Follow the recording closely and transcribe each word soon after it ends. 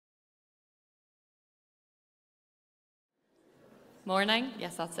Morning.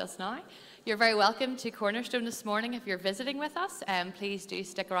 Yes, that's us now. You're very welcome to Cornerstone this morning. If you're visiting with us, please do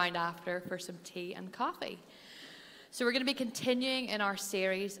stick around after for some tea and coffee. So we're going to be continuing in our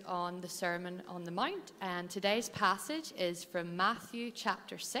series on the Sermon on the Mount, and today's passage is from Matthew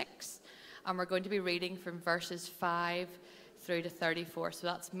chapter 6, and we're going to be reading from verses 5 through to 34. So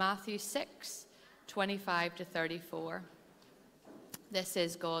that's Matthew 6, 25 to 34. This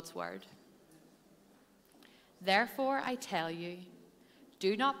is God's word. Therefore, I tell you,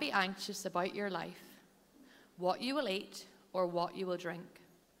 do not be anxious about your life, what you will eat or what you will drink,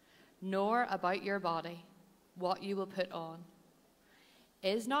 nor about your body, what you will put on.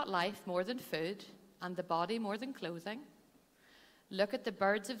 Is not life more than food, and the body more than clothing? Look at the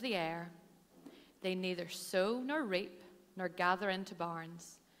birds of the air. They neither sow nor reap nor gather into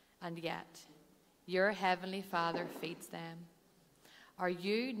barns, and yet your heavenly Father feeds them. Are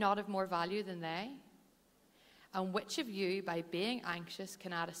you not of more value than they? And which of you, by being anxious,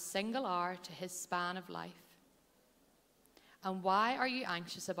 can add a single hour to his span of life? And why are you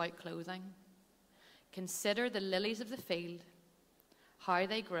anxious about clothing? Consider the lilies of the field, how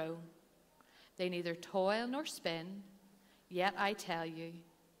they grow. They neither toil nor spin. Yet I tell you,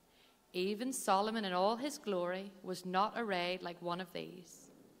 even Solomon in all his glory was not arrayed like one of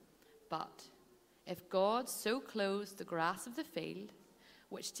these. But if God so clothes the grass of the field,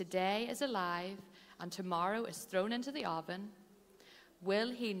 which today is alive and tomorrow is thrown into the oven,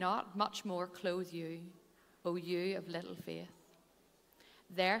 will he not much more clothe you, O you of little faith?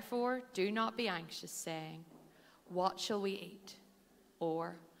 Therefore, do not be anxious, saying, what shall we eat?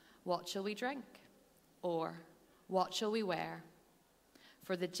 Or, what shall we drink? Or, what shall we wear?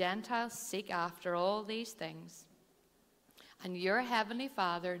 For the Gentiles seek after all these things, and your heavenly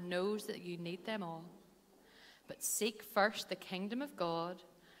Father knows that you need them all. But seek first the kingdom of God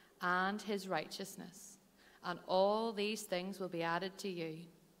and his righteousness, and all these things will be added to you.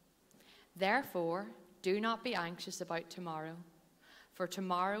 Therefore, do not be anxious about tomorrow, for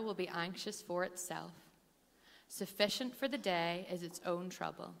tomorrow will be anxious for itself. Sufficient for the day is its own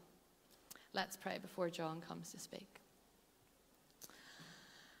trouble. Let's pray before John comes to speak.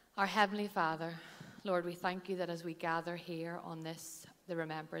 Our Heavenly Father, Lord, we thank you that as we gather here on this, the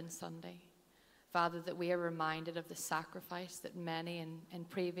Remembrance Sunday, Father, that we are reminded of the sacrifice that many in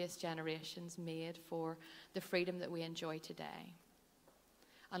previous generations made for the freedom that we enjoy today.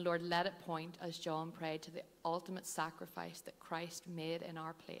 And Lord, let it point, as John prayed, to the ultimate sacrifice that Christ made in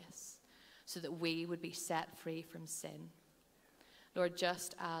our place, so that we would be set free from sin. Lord,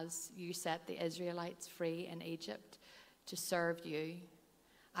 just as you set the Israelites free in Egypt to serve you,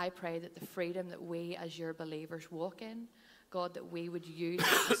 I pray that the freedom that we as your believers walk in, God, that we would use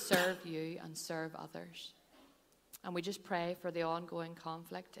it to serve you and serve others. And we just pray for the ongoing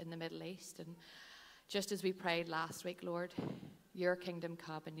conflict in the Middle East. And just as we prayed last week, Lord, your kingdom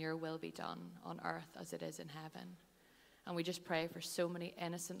come and your will be done on earth as it is in heaven. And we just pray for so many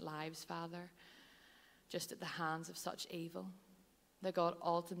innocent lives, Father, just at the hands of such evil. That God,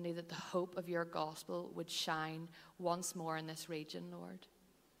 ultimately, that the hope of your gospel would shine once more in this region, Lord.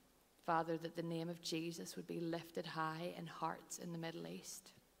 Father, that the name of Jesus would be lifted high in hearts in the Middle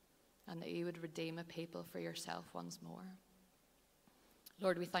East, and that you would redeem a people for yourself once more.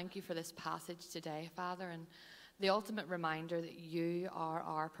 Lord, we thank you for this passage today, Father, and the ultimate reminder that you are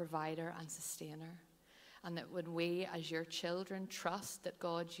our provider and sustainer, and that when we as your children trust that,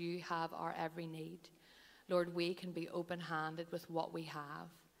 God, you have our every need, Lord, we can be open-handed with what we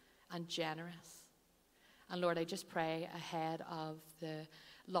have and generous. And Lord, I just pray ahead of the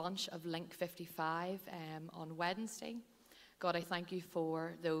launch of Link 55 on Wednesday. God, I thank you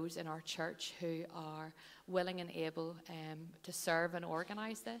for those in our church who are willing and able to serve and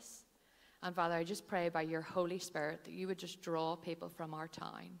organize this. And Father, I just pray by your Holy Spirit that you would just draw people from our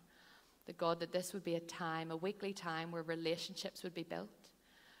town. That God, that this would be a time, a weekly time where relationships would be built.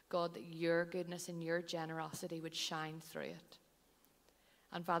 God, that your goodness and your generosity would shine through it.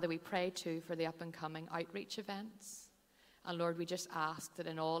 And Father, we pray too for the up and coming outreach events. And Lord, we just ask that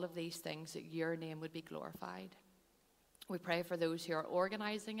in all of these things that your name would be glorified. We pray for those who are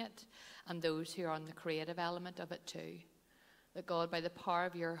organizing it and those who are on the creative element of it too. That God, by the power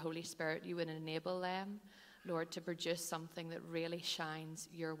of your Holy Spirit, you would enable them, Lord, to produce something that really shines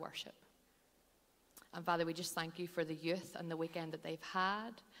your worship. And Father, we just thank you for the youth and the weekend that they've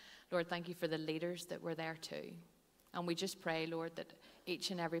had. Lord, thank you for the leaders that were there too. And we just pray, Lord, that each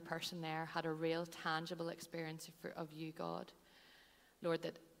and every person there had a real tangible experience of you, God. Lord,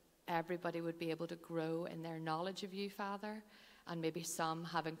 that everybody would be able to grow in their knowledge of you, Father, and maybe some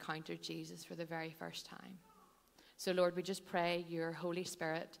have encountered Jesus for the very first time. So, Lord, we just pray your Holy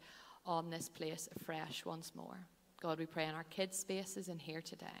Spirit on this place afresh once more. God, we pray in our kids' spaces and here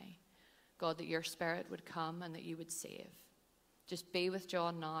today, God, that your Spirit would come and that you would save. Just be with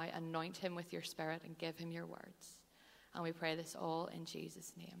John now, anoint him with your Spirit and give him your words. And we pray this all in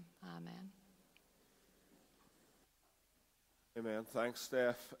Jesus' name. Amen. Amen. Thanks,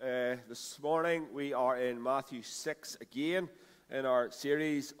 Steph. This morning we are in Matthew 6 again in our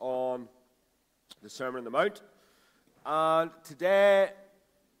series on the Sermon on the Mount. And today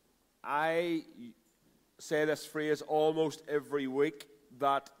I say this phrase almost every week,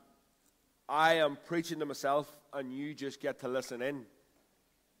 that I am preaching to myself and you just get to listen in.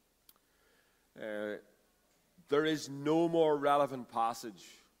 There is no more relevant passage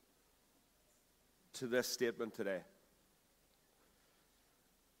to this statement today.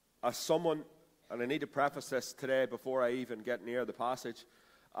 As someone, and I need to preface this today before I even get near the passage,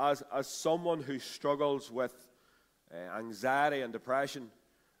 as someone who struggles with anxiety and depression,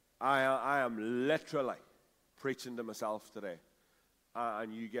 I am literally preaching to myself today,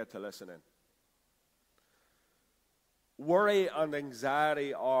 and you get to listen in. Worry and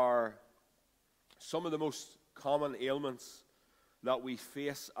anxiety are some of the most common ailments that we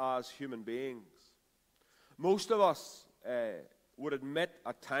face as human beings. Most of us would admit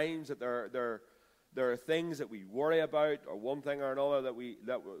at times that there are things that we worry about, or one thing or another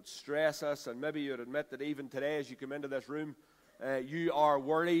that would stress us, and maybe you'd admit that even today as you come into this room, you are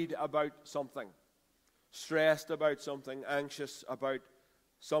worried about something, stressed about something, anxious about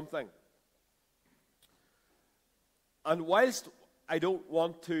something. And whilst I don't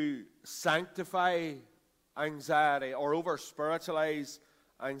want to sanctify anxiety or over-spiritualize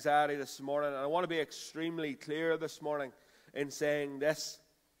anxiety this morning, and I want to be extremely clear this morning in saying this: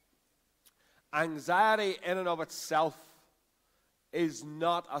 anxiety in and of itself is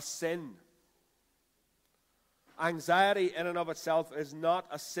not a sin. Anxiety in and of itself is not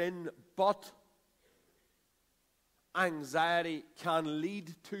a sin, but anxiety can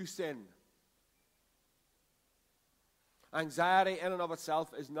lead to sin. Anxiety in and of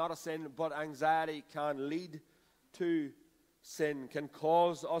itself is not a sin, but anxiety can lead to sin, can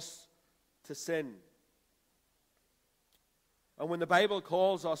cause us to sin. And when the Bible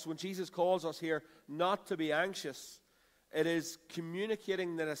calls us, when Jesus calls us here not to be anxious, it is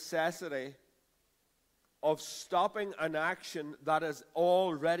communicating the necessity of stopping an action that is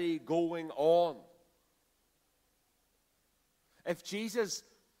already going on. If Jesus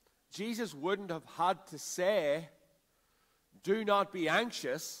wouldn't have had to say, "Do not be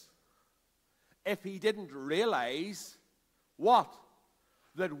anxious," if he didn't realize what?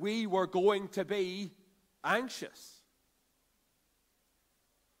 That we were going to be anxious.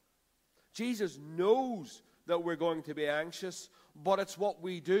 Jesus knows that we're going to be anxious, but it's what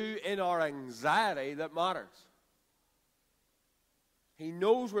we do in our anxiety that matters. He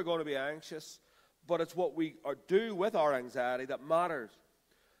knows we're going to be anxious, but it's what we do with our anxiety that matters.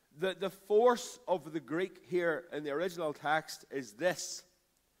 The force of the Greek here in the original text is this: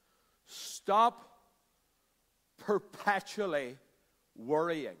 stop perpetually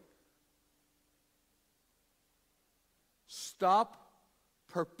worrying. Stop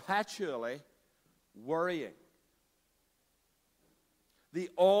perpetually worrying. The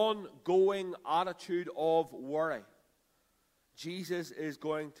ongoing attitude of worry. Jesus is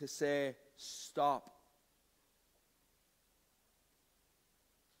going to say, stop.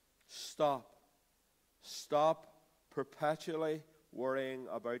 Stop. Stop perpetually worrying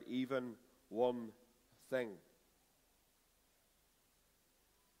about even one thing.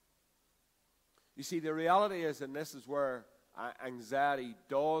 You see, the reality is, and this is where anxiety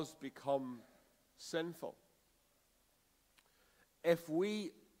does become sinful. If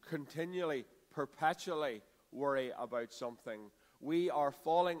we continually, perpetually worry about something, we are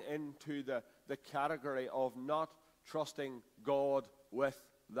falling into the category of not trusting God with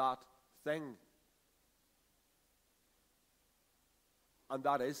that thing. And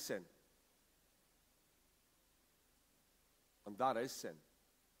that is sin. And that is sin.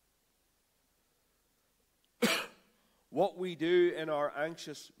 What we do in our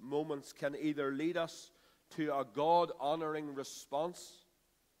anxious moments can either lead us to a God-honoring response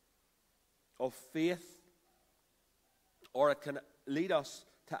of faith, or it can lead us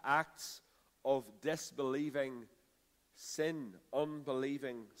to acts of disbelieving sin,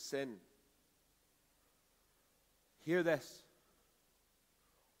 unbelieving sin. Hear this.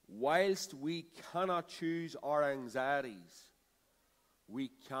 Whilst we cannot choose our anxieties, we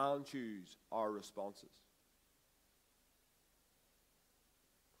can choose our responses.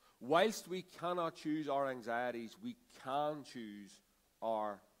 Whilst we cannot choose our anxieties, we can choose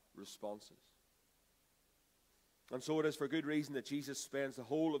our responses. And so it is for good reason that Jesus spends the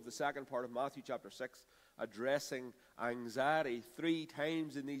whole of the second part of Matthew chapter 6 addressing anxiety. 3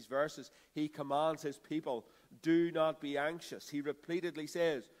 times in these verses, he commands his people, do not be anxious. He repeatedly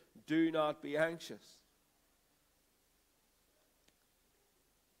says, do not be anxious.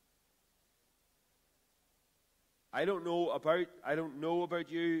 I don't know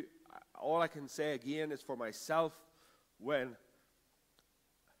about you. All I can say again is for myself, when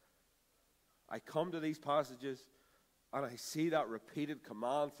I come to these passages and I see that repeated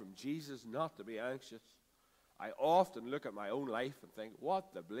command from Jesus not to be anxious, I often look at my own life and think,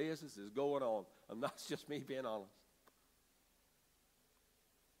 what the blazes is going on? And that's just me being honest.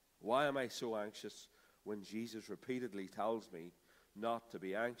 Why am I so anxious when Jesus repeatedly tells me not to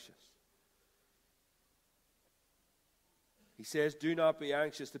be anxious? He says, do not be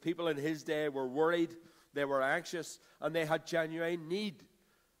anxious. The people in his day were worried, they were anxious, and they had genuine need.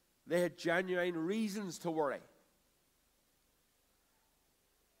 They had genuine reasons to worry.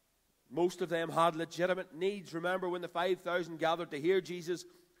 Most of them had legitimate needs. Remember when the 5,000 gathered to hear Jesus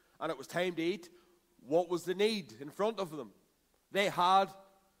and it was time to eat? What was the need in front of them? They had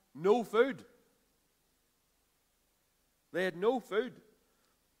no food. They had no food.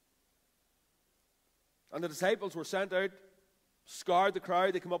 And the disciples were sent out, scoured the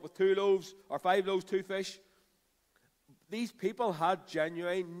crowd. They come up with 2 loaves, or 5 loaves, 2 fish. These people had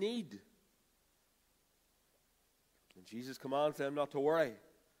genuine need. And Jesus commands them not to worry.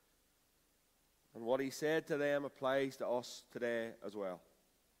 And what he said to them applies to us today as well.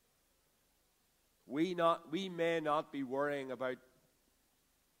 We may not be worrying about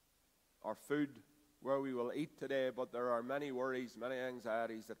our food, where we will eat today, but there are many worries, many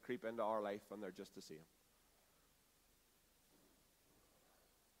anxieties that creep into our life, and they're just the same.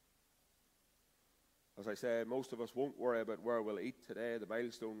 As I say, most of us won't worry about where we'll eat today. The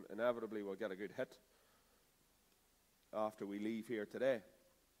milestone inevitably will get a good hit after we leave here today.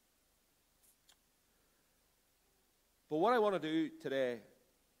 But what I want to do today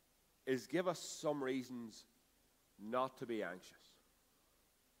is give us some reasons not to be anxious,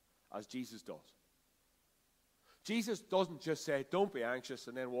 as Jesus does. Jesus doesn't just say, don't be anxious,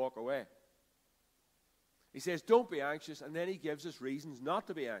 and then walk away. He says, don't be anxious, and then he gives us reasons not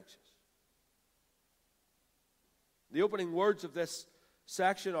to be anxious. The opening words of this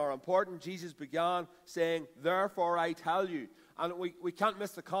section are important. Jesus began saying, therefore I tell you. And we can't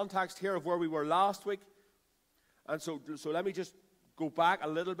miss the context here of where we were last week. And so let me just go back a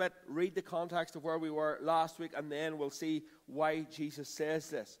little bit, read the context of where we were last week, and then we'll see why Jesus says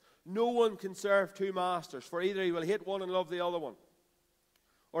this. No one can serve 2 masters, for either he will hate one and love the other one,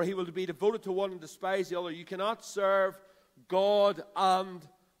 or he will be devoted to one and despise the other. You cannot serve God and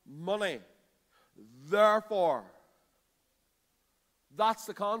money. Therefore, that's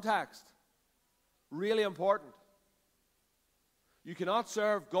the context. Really important. You cannot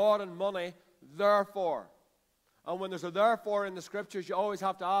serve God and money, therefore. And when there's a therefore in the scriptures, you always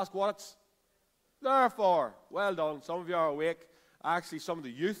have to ask what it's there for. Well done. Some of you are awake. Actually, some of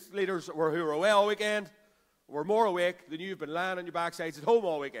the youth leaders who were away all weekend were more awake than you've been lying on your backsides at home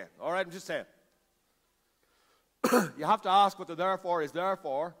all weekend. All right, I'm just saying. You have to ask what the therefore is there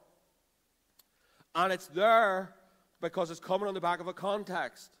for. And it's there because it's coming on the back of a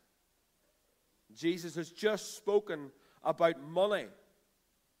context. Jesus has just spoken about money.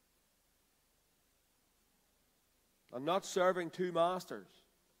 And not serving 2 masters.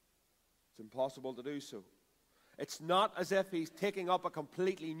 It's impossible to do so. It's not as if he's taking up a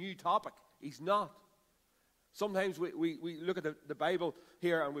completely new topic. He's not. Sometimes we look at the Bible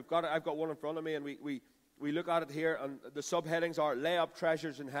here, and I've got one in front of me, and we look at it here, and the subheadings are lay up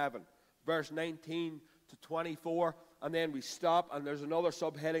treasures in heaven, verse 19 to 24, and then we stop, and there's another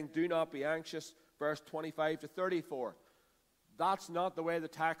subheading, do not be anxious, verse 25 to 34. That's not the way the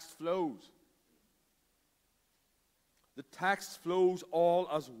text flows. The text flows all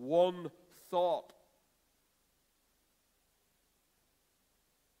as one thought.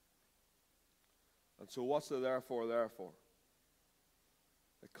 And so what's the therefore?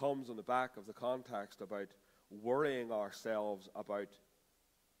 It comes on the back of the context about worrying ourselves about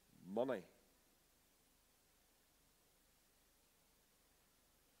money.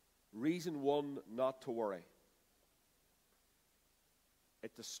 Reason 1 not to worry.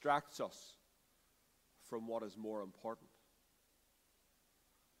 It distracts us from what is more important.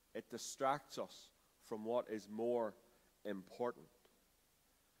 It distracts us from what is more important.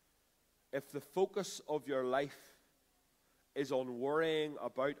 If the focus of your life is on worrying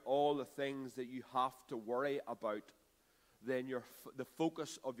about all the things that you have to worry about, then the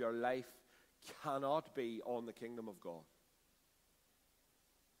focus of your life cannot be on the kingdom of God.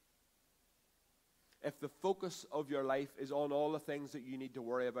 if the focus of your life is on all the things that you need to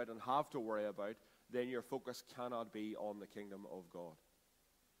worry about and have to worry about, then your focus cannot be on the kingdom of God.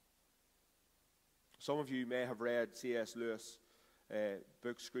 Some of you may have read C.S. Lewis'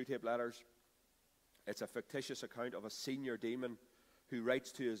 book, Screwtape Letters. It's a fictitious account of a senior demon who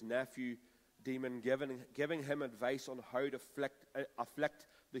writes to his nephew demon, giving him advice on how to afflict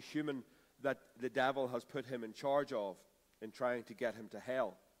the human that the devil has put him in charge of in trying to get him to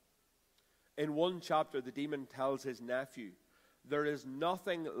hell. In one chapter, the demon tells his nephew, there is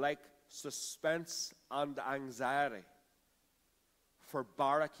nothing like suspense and anxiety for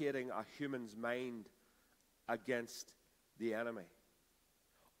barricading a human's mind against the enemy.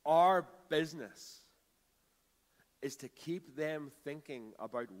 Our business is to keep them thinking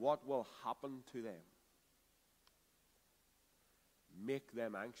about what will happen to them. Make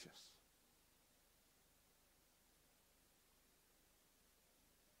them anxious.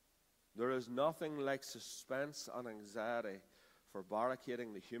 There is nothing like suspense and anxiety for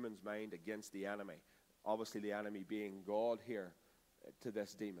barricading the human's mind against the enemy. Obviously, the enemy being God here to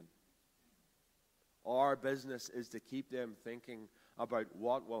this demon. Our business is to keep them thinking about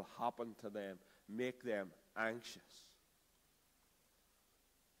what will happen to them, make them anxious.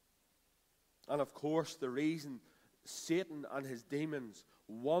 And of course, the reason Satan and his demons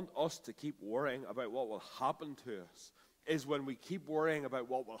want us to keep worrying about what will happen to us is when we keep worrying about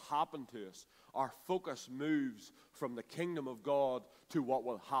what will happen to us, our focus moves from the kingdom of God to what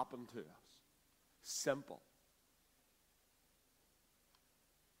will happen to us. Simple.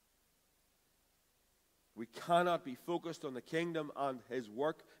 We cannot be focused on the kingdom and his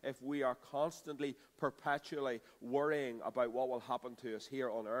work if we are constantly, perpetually worrying about what will happen to us here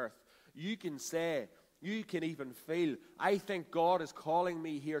on earth. You can say, you can even feel, I think God is calling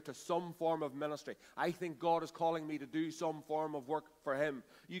me here to some form of ministry. I think God is calling me to do some form of work for him.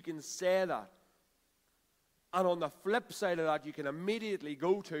 You can say that. And on the flip side of that, you can immediately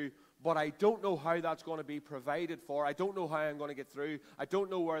go to, but I don't know how that's going to be provided for. I don't know how I'm going to get through. I don't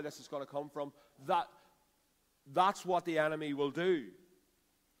know where this is going to come from. That's what the enemy will do.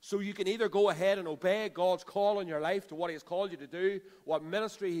 So you can either go ahead and obey God's call on your life to what he has called you to do, what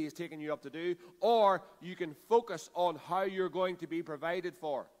ministry he has taken you up to do, or you can focus on how you're going to be provided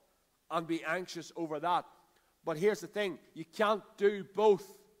for and be anxious over that. But here's the thing, you can't do both.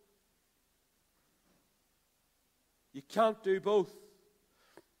 You can't do both.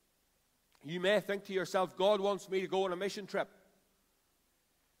 You may think to yourself, God wants me to go on a mission trip,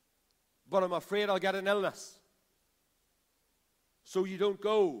 but I'm afraid I'll get an illness. So you don't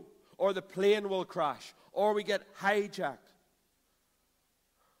go, or the plane will crash, or we get hijacked.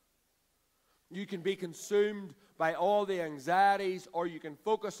 You can be consumed by all the anxieties, or you can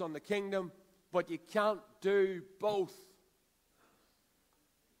focus on the kingdom, but you can't do both.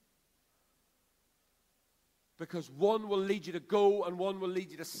 Because one will lead you to go, and one will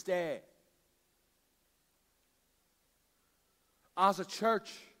lead you to stay. As a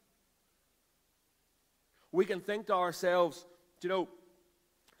church, we can think to ourselves, you know,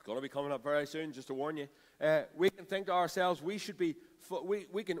 it's going to be coming up very soon, just to warn you. We can think to ourselves, we should be,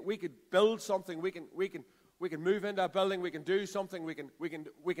 we could build something, we can move into a building, we can do something,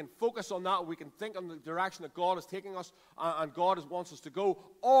 we can focus on that, we can think on the direction that God is taking us, and God wants us to go,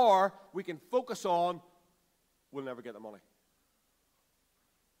 or we can focus on, we'll never get the money.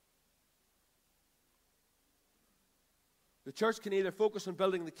 The church can either focus on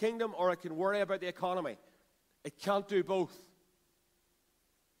building the kingdom, or it can worry about the economy. It can't do both.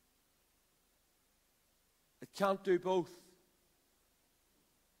 It can't do both.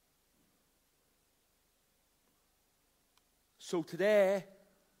 So today,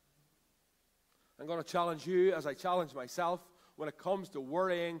 I'm going to challenge you as I challenge myself when it comes to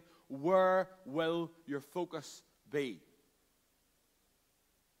worrying, where will your focus be?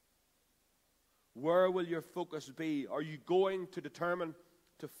 Where will your focus be? Are you going to determine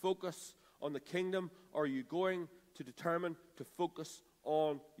to focus on the kingdom, or are you going to determine to focus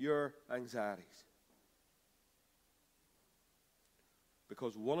on your anxieties?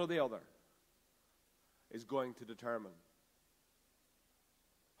 Because one or the other is going to determine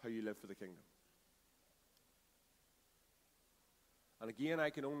how you live for the kingdom. And again, I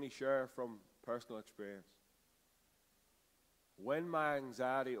can only share from personal experience. When my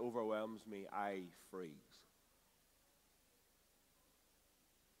anxiety overwhelms me, I freeze.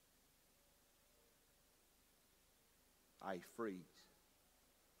 I freeze.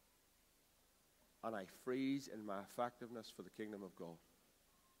 And I freeze in my effectiveness for the kingdom of God.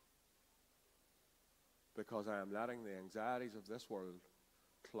 Because I am letting the anxieties of this world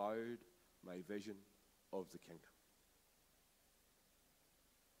cloud my vision of the kingdom.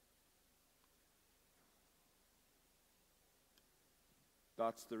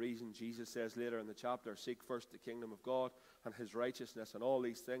 That's the reason Jesus says later in the chapter, seek first the kingdom of God and his righteousness, and all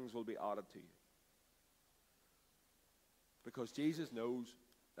these things will be added to you. Because Jesus knows,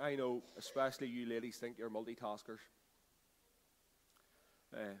 I know, especially you ladies think you're multitaskers.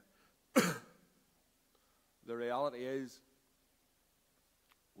 The reality is,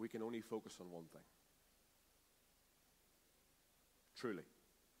 we can only focus on one thing. Truly,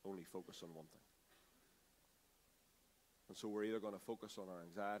 only focus on one thing. And so we're either going to focus on our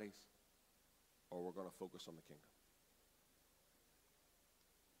anxieties or we're going to focus on the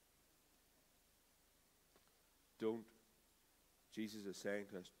kingdom. Jesus is saying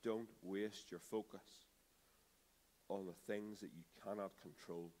to us, don't waste your focus on the things that you cannot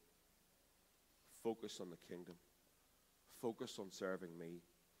control. Focus on the kingdom. Focus on serving me.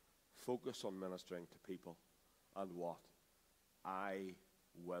 Focus on ministering to people. And what? I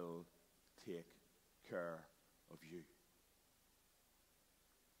will take care of you.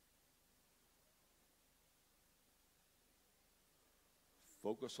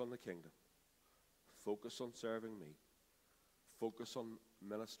 Focus on the kingdom. Focus on serving me. Focus on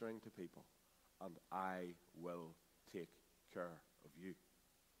ministering to people. And I will take care of you.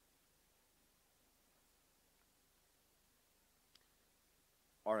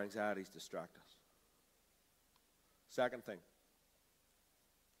 Our anxieties distract us. Second thing.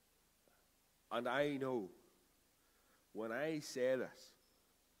 And I know when I say this,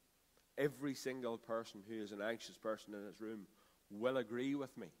 every single person who is an anxious person in this room will agree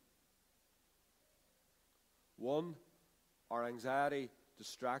with me. One, our anxiety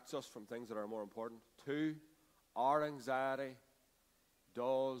distracts us from things that are more important. Two, our anxiety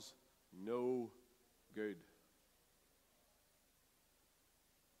does no good.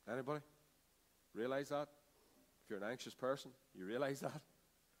 Anybody realize that? If you're an anxious person, you realize that?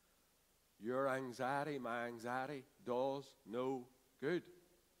 Your anxiety, my anxiety, does no good.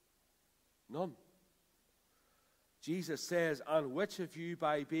 None. Jesus says, and which of you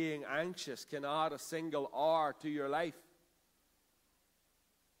by being anxious can add a single hour to your life?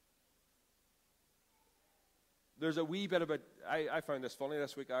 There's a wee bit of I found this funny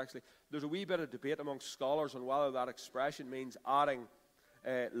this week actually. There's a wee bit of debate amongst scholars on whether that expression means adding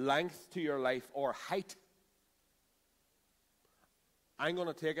length to your life or height. I'm going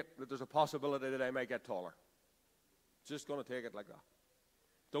to take it that there's a possibility that I might get taller. Just going to take it like that.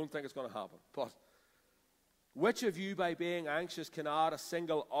 Don't think it's going to happen. But which of you by being anxious can add a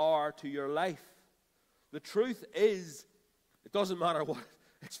single hour to your life? The truth is, it doesn't matter what.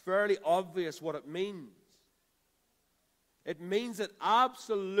 It's fairly obvious what it means. It means that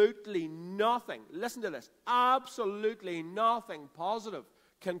absolutely nothing, listen to this, absolutely nothing positive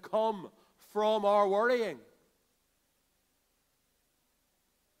can come from our worrying.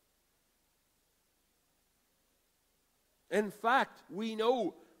 In fact, we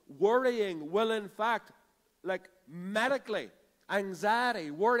know worrying will in fact, like medically, anxiety,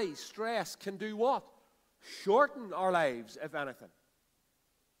 worry, stress can do what? Shorten our lives, if anything.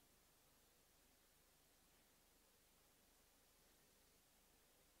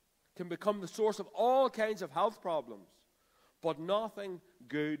 Can become the source of all kinds of health problems. But nothing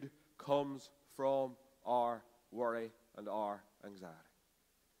good comes from our worry and our anxiety.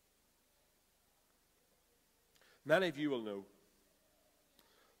 Many of you will know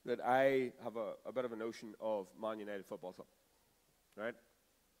that I have a bit of a notion of Man United Football Club, right?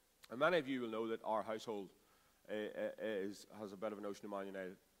 And many of you will know that our household has a bit of a notion of Man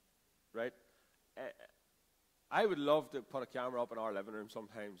United, right? I would love to put a camera up in our living room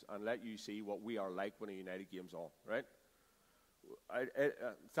sometimes and let you see what we are like when a United game's on, right?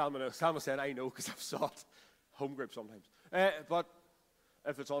 Salma said, I know because I've saw it home group sometimes. But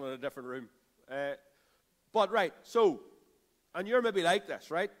if it's on in a different room. But right, so, and you're maybe like this,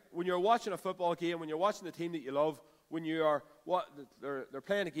 right? When you're watching a football game, when you're watching the team that you love, when you are, they're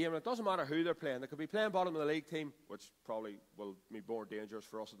playing a game, and it doesn't matter who they're playing. They could be playing bottom of the league team, which probably will be more dangerous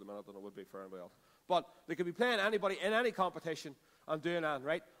for us at the minute than it would be for anybody else. But they could be playing anybody in any competition and doing that,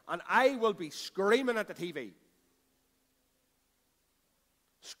 right? And I will be screaming at the TV.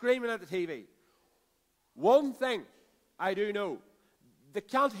 Screaming at the TV. One thing I do know, they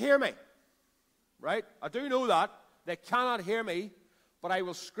can't hear me, right? I do know that. They cannot hear me, but I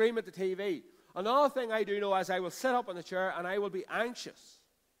will scream at the TV. Another thing I do know is I will sit up in the chair and I will be anxious.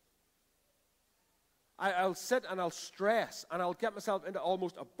 I'll sit and I'll stress and I'll get myself into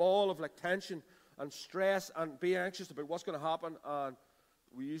almost a ball of like tension and stress and be anxious about what's going to happen. And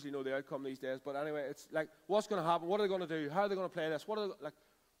we usually know the outcome these days, but anyway, it's like, what's going to happen? What are they going to do? How are they going to play this?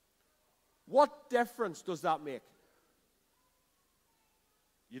 What difference does that make?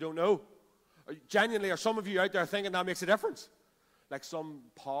 You don't know. Genuinely, are some of you out there thinking that makes a difference? like some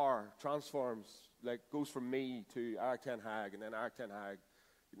power transforms, like goes from me to Eric Ten Hag and then Eric Ten Hag.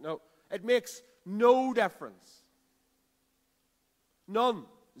 No, it makes no difference. None.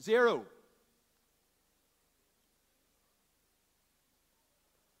 Zero.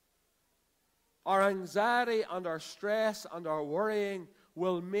 Our anxiety and our stress and our worrying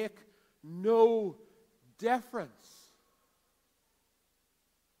will make no difference.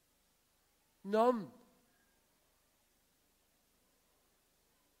 None.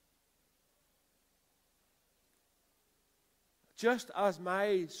 Just as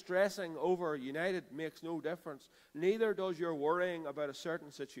my stressing over United makes no difference, neither does your worrying about a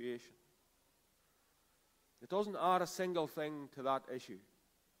certain situation. It doesn't add a single thing to that issue.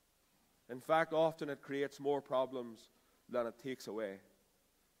 In fact, often it creates more problems than it takes away.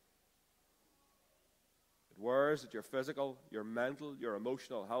 It wears at your physical, your mental, your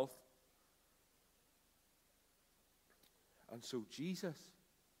emotional health. And so Jesus,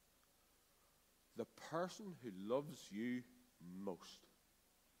 the person who loves you most,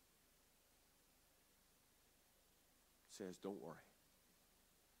 says, don't worry.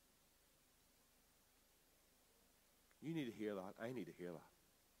 You need to hear that. I need to hear that.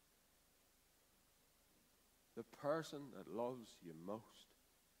 The person that loves you most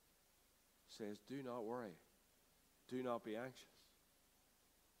says, do not worry. Do not be anxious.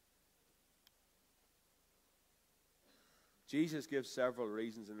 Jesus gives several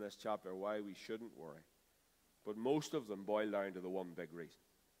reasons in this chapter why we shouldn't worry, but most of them boil down to the one big reason.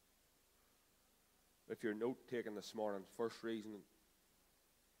 If you're note-taking this morning, first reason,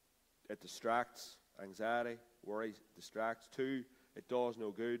 it distracts. Anxiety, worry distracts. 2, it does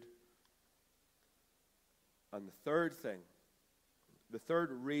no good. And the third thing, the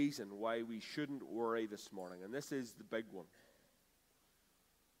third reason why we shouldn't worry this morning, and this is the big one,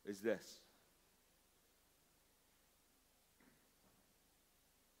 is this.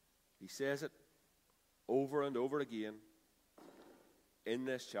 He says it over and over again in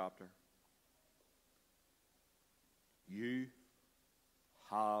this chapter. You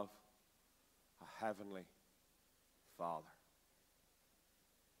have a heavenly Father.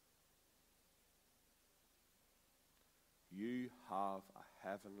 You have a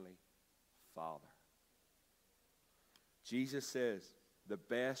heavenly Father. Jesus says the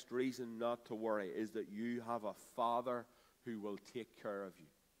best reason not to worry is that you have a Father who will take care of you.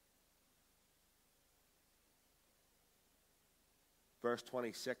 Verse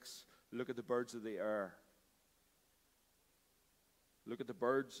 26, look at the birds of the air. Look at the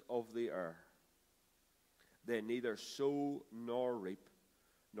birds of the air. They neither sow nor reap,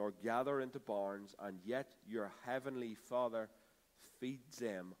 nor gather into barns, and yet your heavenly Father feeds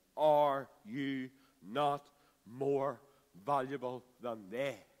them. Are you not more valuable than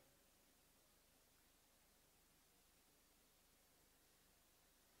they?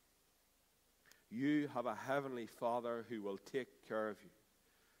 You have a heavenly Father who will take care of you.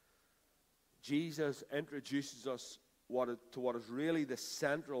 Jesus introduces us to what is really the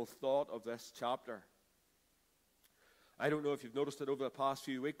central thought of this chapter. I don't know if you've noticed it over the past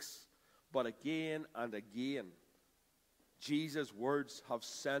few weeks, but again and again, Jesus' words have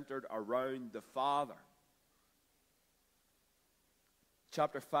centered around the Father.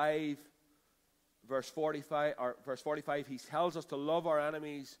 Chapter 5, verse 45, he tells us to love our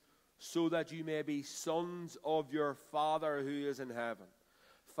enemies so that you may be sons of your Father who is in heaven.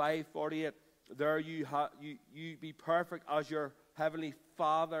 5:48, there you be perfect as your heavenly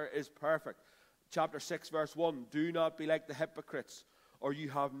Father is perfect. Chapter 6, verse 1, do not be like the hypocrites, or you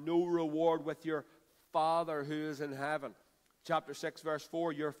have no reward with your Father who is in heaven. Chapter 6, verse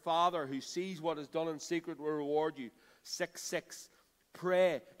 4, your Father who sees what is done in secret will reward you. 6:6,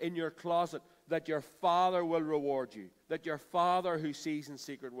 pray in your closet that your Father will reward you, that your Father who sees in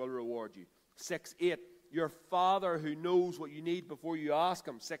secret will reward you. 6:8, your Father who knows what you need before you ask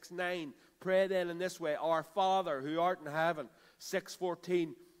him. 6:9, pray then in this way, our Father who art in heaven.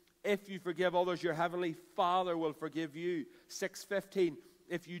 6:14, if you forgive others, your heavenly Father will forgive you. 6:15,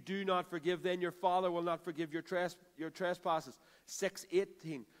 if you do not forgive, then your Father will not forgive your trespasses.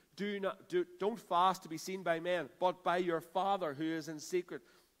 6:18, don't fast to be seen by men, but by your Father who is in secret.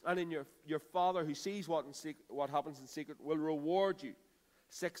 And in your Father who sees what happens in secret will reward you.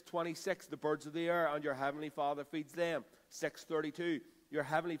 6:26, the birds of the air, and your heavenly Father feeds them. 6:32, your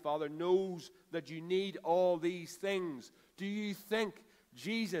heavenly Father knows that you need all these things. Do you think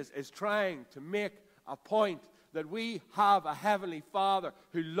Jesus is trying to make a point that we have a heavenly Father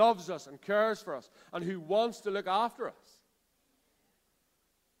who loves us and cares for us and who wants to look after us?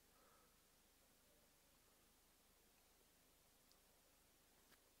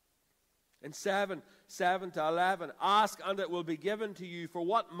 In 7 to 11. Ask, and it will be given to you. For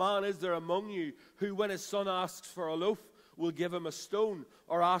what man is there among you who, when his son asks for a loaf, will give him a stone,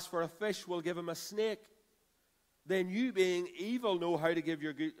 or asks for a fish, will give him a snake? Then you, being evil, know how to give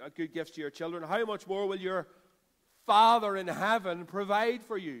your good gifts to your children. How much more will your Father in heaven provide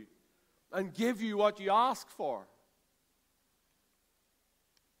for you and give you what you ask for?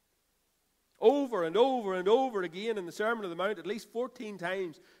 Over and over and over again in the Sermon on the Mount, at least 14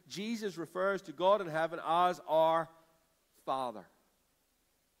 times, Jesus refers to God in heaven as our Father.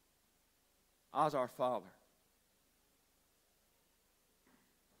 As our Father.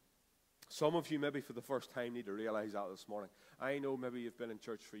 Some of you maybe for the first time need to realize that this morning. I know maybe you've been in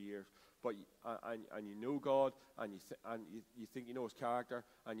church for years, but and you know God, and you think you know His character,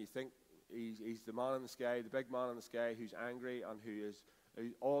 and you think He's the man in the sky, the big man in the sky who's angry and who is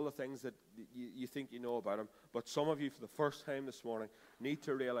all the things that you think you know about Him. But some of you for the first time this morning need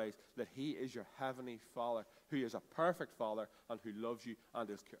to realize that He is your heavenly Father, who is a perfect Father and who loves you and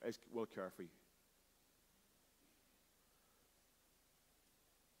will care for you.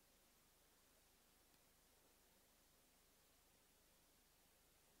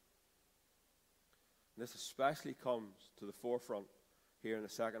 This especially comes to the forefront here in the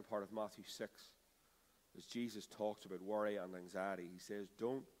second part of Matthew 6, as Jesus talks about worry and anxiety. He says,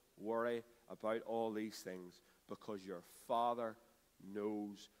 don't worry about all these things, because your Father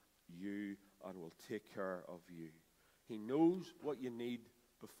knows you and will take care of you. He knows what you need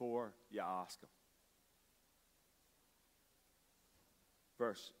before you ask Him.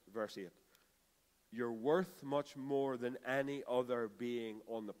 Verse 8. You're worth much more than any other being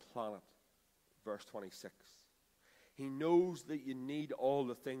on the planet. Verse 26. He knows that you need all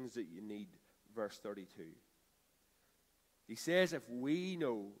the things that you need. Verse 32. He says if we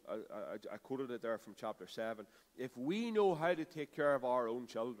know, I quoted it there from chapter 7, if we know how to take care of our own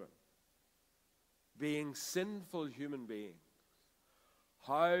children, being sinful human beings,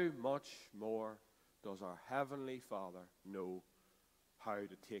 how much more does our Heavenly Father know how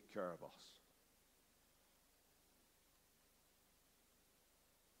to take care of us?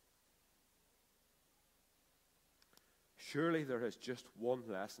 Surely there is just one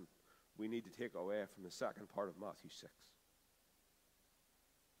lesson we need to take away from the second part of Matthew 6.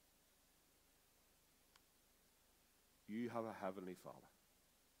 You have a Heavenly Father.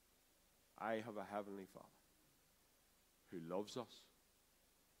 I have a Heavenly Father who loves us,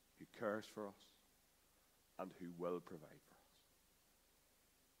 who cares for us, and who will provide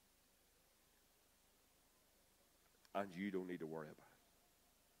for us. And you don't need to worry about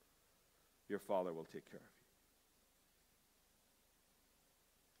it. Your Father will take care of you.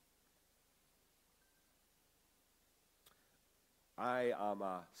 I am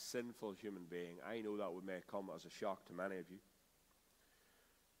a sinful human being. I know that may come as a shock to many of you.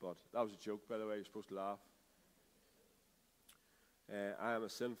 But that was a joke, by the way. You're supposed to laugh. I am a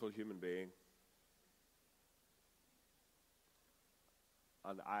sinful human being.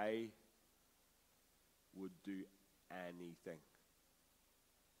 And I would do anything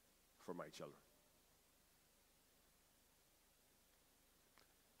for my children.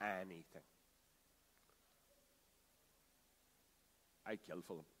 Anything. I'd kill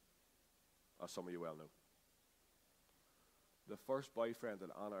for them, as some of you well know. The first boyfriend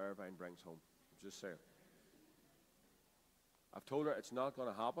that Anna Irvine brings home, I'm just saying. I've told her it's not going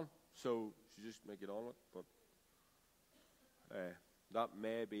to happen, so she just may get on with it. But that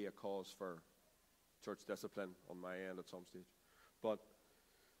may be a cause for church discipline on my end at some stage. But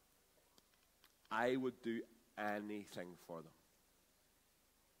I would do anything for them.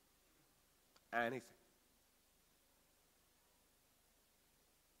 Anything.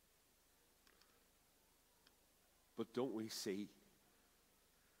 But don't we see?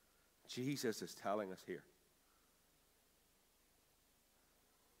 Jesus is telling us here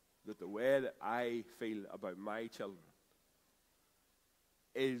that the way that I feel about my children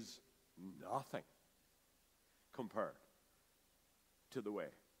is nothing compared to the way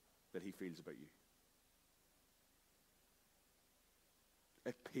that He feels about you.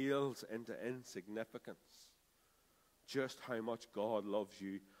 It pales into insignificance just how much God loves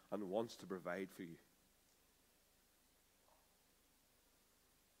you and wants to provide for you.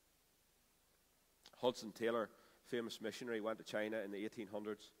 Hudson Taylor, famous missionary, went to China in the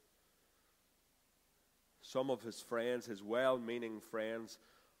 1800s. Some of his friends, his well-meaning friends,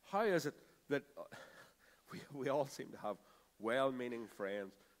 how is it that we all seem to have well-meaning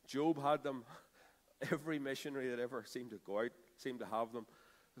friends? Job had them. Every missionary that ever seemed to go out seemed to have them.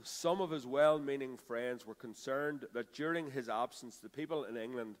 Some of his well-meaning friends were concerned that during his absence, the people in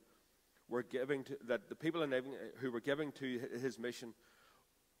England were giving to, that the people in England who were giving to his mission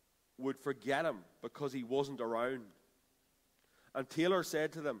would forget him because he wasn't around. And Taylor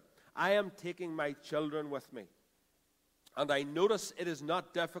said to them, I am taking my children with me. And I notice it is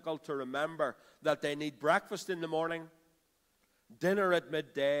not difficult to remember that they need breakfast in the morning, dinner at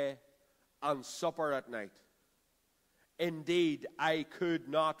midday, and supper at night. Indeed, I could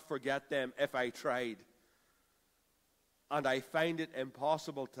not forget them if I tried. And I find it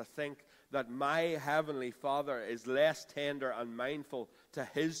impossible to think that my heavenly Father is less tender and mindful to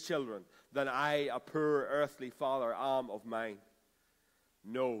his children than I, a poor earthly father, am of mine.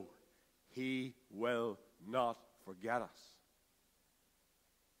 No, he will not forget us.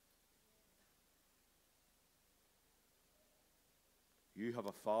 You have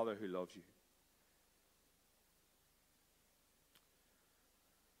a Father who loves you.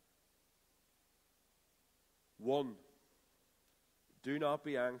 One, do not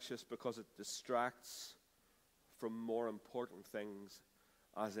be anxious because it distracts from more important things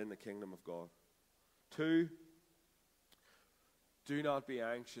as in the kingdom of God. Two, do not be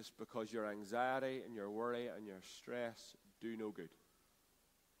anxious because your anxiety and your worry and your stress do no good.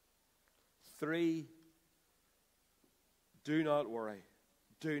 Three, do not worry.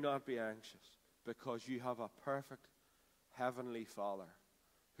 Do not be anxious because you have a perfect heavenly Father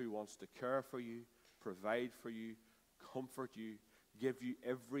who wants to care for you, provide for you, comfort you, give you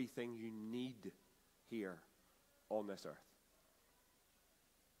everything you need here on this earth.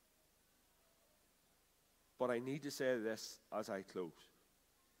 But I need to say this as I close.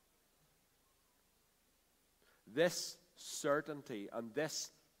 This certainty and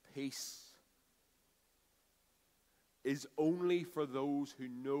this peace is only for those who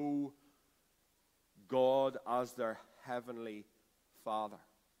know God as their heavenly Father.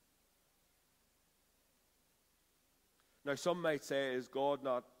 Now, some might say, is God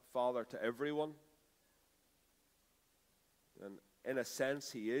not Father to everyone? And in a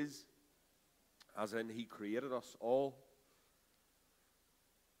sense, he is, as in he created us all.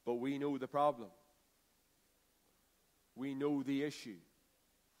 But we know the problem. We know the issue.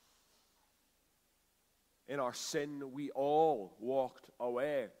 In our sin, we all walked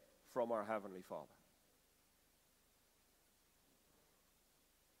away from our Heavenly Father.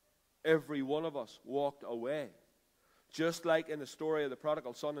 Every one of us walked away. Just like in the story of the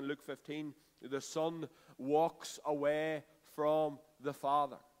prodigal son in Luke 15, the son walks away from the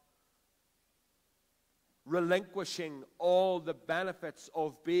Father, relinquishing all the benefits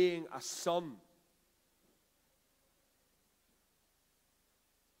of being a son.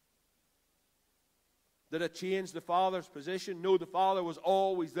 Did it change the father's position? No, the father was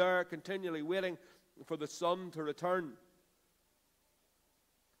always there, continually waiting for the son to return.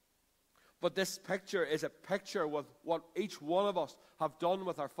 But this picture is a picture with what each one of us have done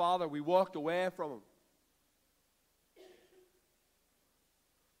with our Father. We walked away from him.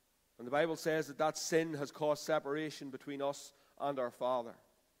 And the Bible says that sin has caused separation between us and our Father.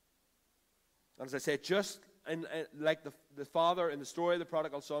 And as I said, just like the father in the story of the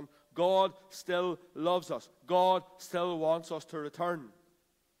prodigal son, God still loves us. God still wants us to return.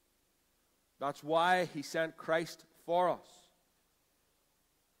 That's why he sent Christ for us.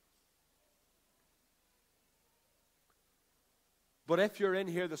 But if you're in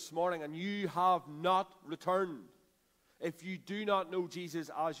here this morning and you have not returned, if you do not know Jesus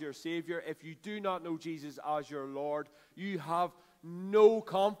as your Savior, if you do not know Jesus as your Lord, you have no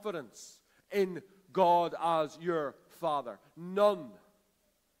confidence in God as your Father. None.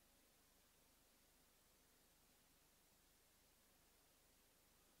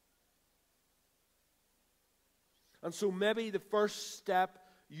 And so maybe the first step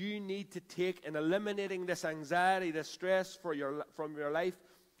you need to take in eliminating this anxiety, this stress from your life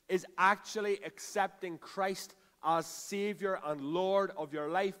is actually accepting Christ as Savior and Lord of your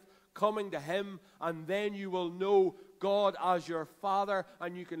life, coming to him, and then you will know God as your Father,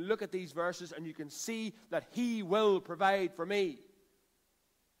 and you can look at these verses and you can see that he will provide for me.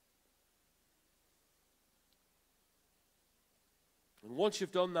 And once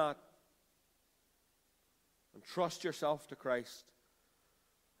you've done that and trust yourself to Christ,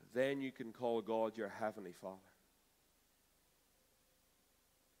 then you can call God your Heavenly Father.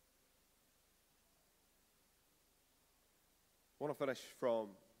 I want to finish from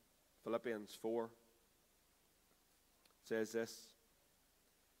Philippians 4. It says this: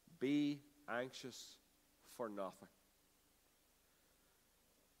 be anxious for nothing,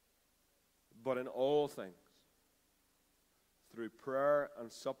 but in all things, through prayer and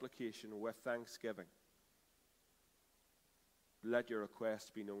supplication with thanksgiving, let your requests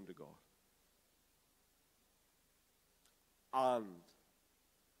be known to God. And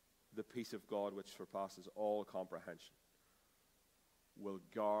the peace of God, which surpasses all comprehension, will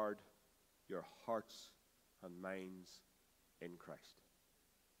guard your hearts and minds in Christ.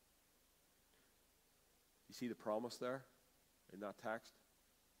 You see the promise there in that text?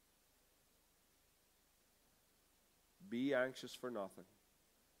 Be anxious for nothing,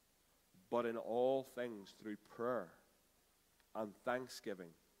 but in all things through prayer and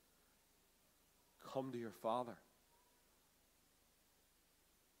thanksgiving, come to your Father.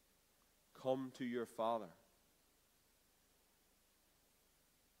 Come to your Father.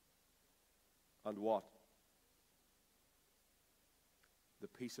 And what? The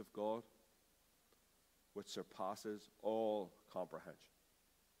peace of God, which surpasses all comprehension,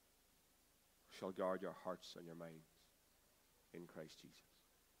 shall guard your hearts and your minds in Christ Jesus.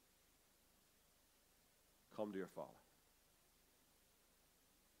 Come to your Father.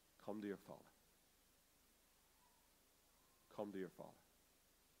 Come to your Father. Come to your Father.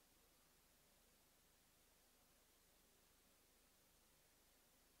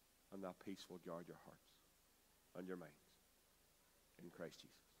 And that peace will guard your hearts and your minds in Christ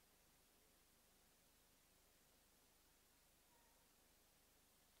Jesus.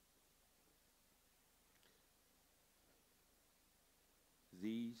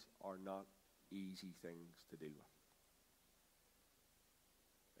 These are not easy things to deal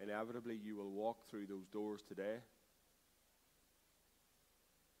with. Inevitably, you will walk through those doors today,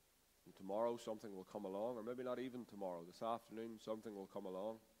 and tomorrow something will come along, or maybe not even tomorrow, this afternoon something will come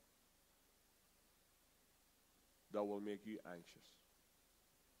along that will make you anxious.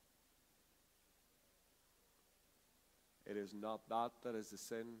 It is not that that is the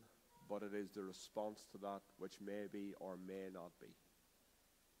sin, but it is the response to that which may be or may not be.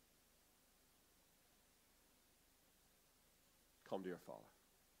 Come to your Father.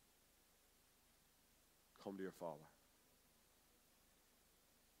 Come to your Father,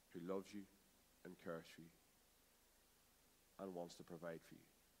 who loves you and cares for you and wants to provide for you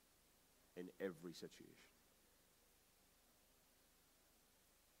in every situation.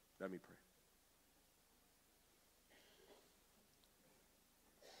 Let me pray.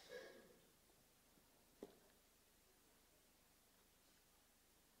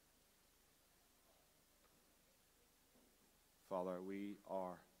 Father, we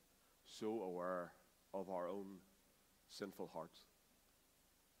are so aware of our own sinful hearts.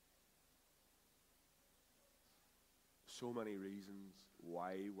 So many reasons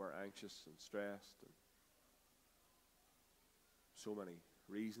why we're anxious and stressed, and so many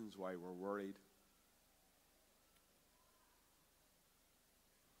reasons why we're worried.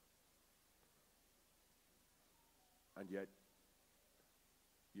 And yet,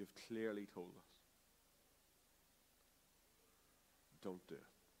 you've clearly told us, don't do it.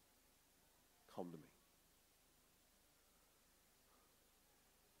 Come to me.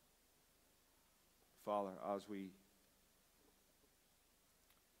 Father, as we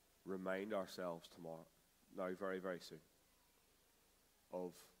remind ourselves tomorrow, now very, very soon,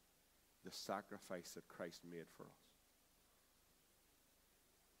 of the sacrifice that Christ made for us,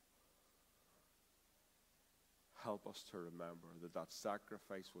 help us to remember that that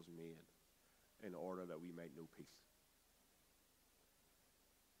sacrifice was made in order that we might know peace.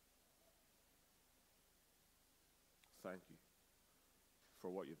 Thank you for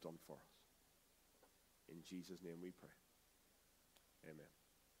what you've done for us. In Jesus' name we pray. Amen.